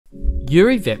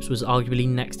Juri Vips was arguably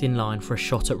next in line for a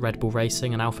shot at Red Bull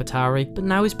Racing and AlphaTauri, but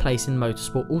now his place in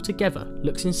motorsport altogether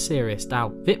looks in serious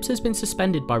doubt. Vips has been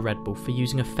suspended by Red Bull for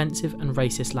using offensive and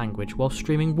racist language while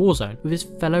streaming Warzone with his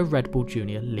fellow Red Bull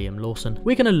junior Liam Lawson.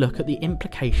 We're going to look at the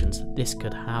implications this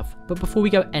could have. But before we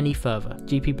go any further,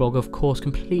 GP Blogger of course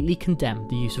completely condemned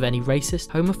the use of any racist,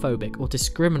 homophobic or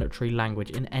discriminatory language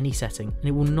in any setting, and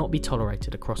it will not be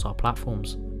tolerated across our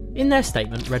platforms. In their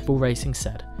statement, Red Bull Racing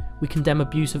said, "We condemn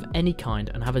abuse of any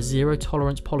kind and have a zero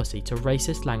tolerance policy to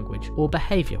racist language or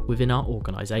behaviour within our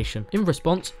organisation." In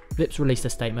response, Vips released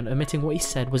a statement admitting what he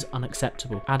said was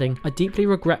unacceptable, adding, "I deeply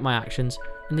regret my actions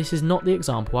and this is not the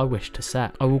example I wish to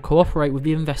set. I will cooperate with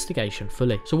the investigation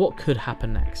fully." So what could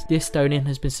happen next? The Estonian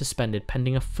has been suspended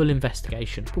pending a full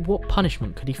investigation, but what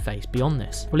punishment could he face beyond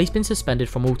this? Well, he's been suspended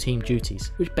from all team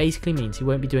duties, which basically means he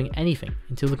won't be doing anything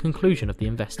until the conclusion of the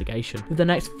investigation. With the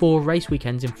next 4 race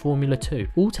weekends in Formula 2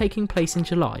 all taking place in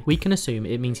July, we can assume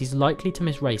it means he's likely to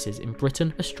miss races in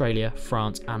Britain, Australia,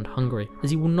 France and Hungary,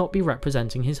 as he will not be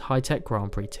representing his Hi-Tech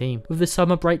Grand Prix team. With the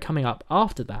summer break coming up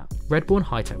after that, Red Bull and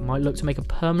Hi-Tech might look to make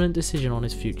a permanent decision on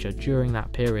his future during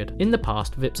that period. In the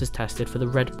past, Vips has tested for the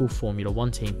Red Bull Formula 1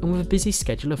 team, and with a busy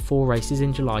schedule of 4 races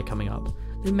in July coming up,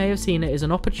 they may have seen it as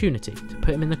an opportunity to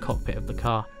put him in the cockpit of the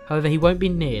car. However, he won't be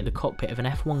near the cockpit of an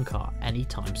F1 car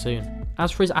anytime soon. As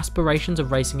for his aspirations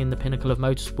of racing in the pinnacle of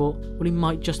motorsport, well, he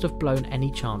might just have blown any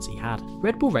chance he had.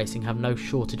 Red Bull Racing have no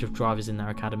shortage of drivers in their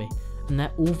academy, and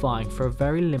they're all vying for a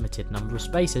very limited number of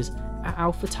spaces at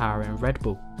AlphaTauri and Red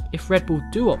Bull. If Red Bull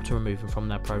do opt to remove him from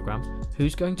their programme,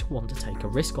 who's going to want to take a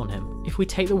risk on him? If we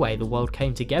take the way the world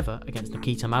came together against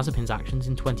Nikita Mazepin's actions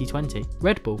in 2020,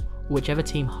 Red Bull, or whichever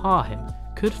team hire him,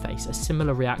 could face a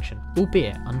similar reaction,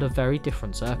 albeit under very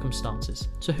different circumstances.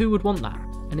 So who would want that?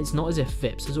 And it's not as if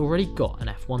Vips has already got an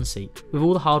F1 seat. With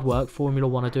all the hard work Formula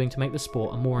 1 are doing to make the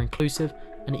sport a more inclusive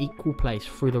and equal place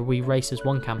through the We Race as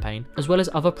One campaign, as well as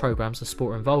other programmes the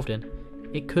sport are involved in,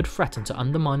 it could threaten to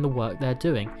undermine the work they're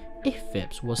doing if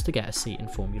Vips was to get a seat in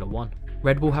Formula 1.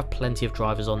 Red Bull have plenty of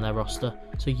drivers on their roster,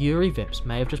 so Juri Vips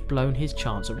may have just blown his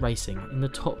chance at racing in the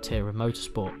top tier of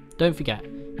motorsport. Don't forget,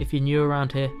 if you're new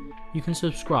around here, you can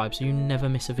subscribe so you never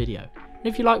miss a video. And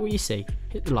if you like what you see,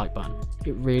 hit the like button,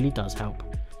 it really does help.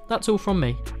 That's all from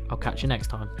me, I'll catch you next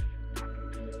time.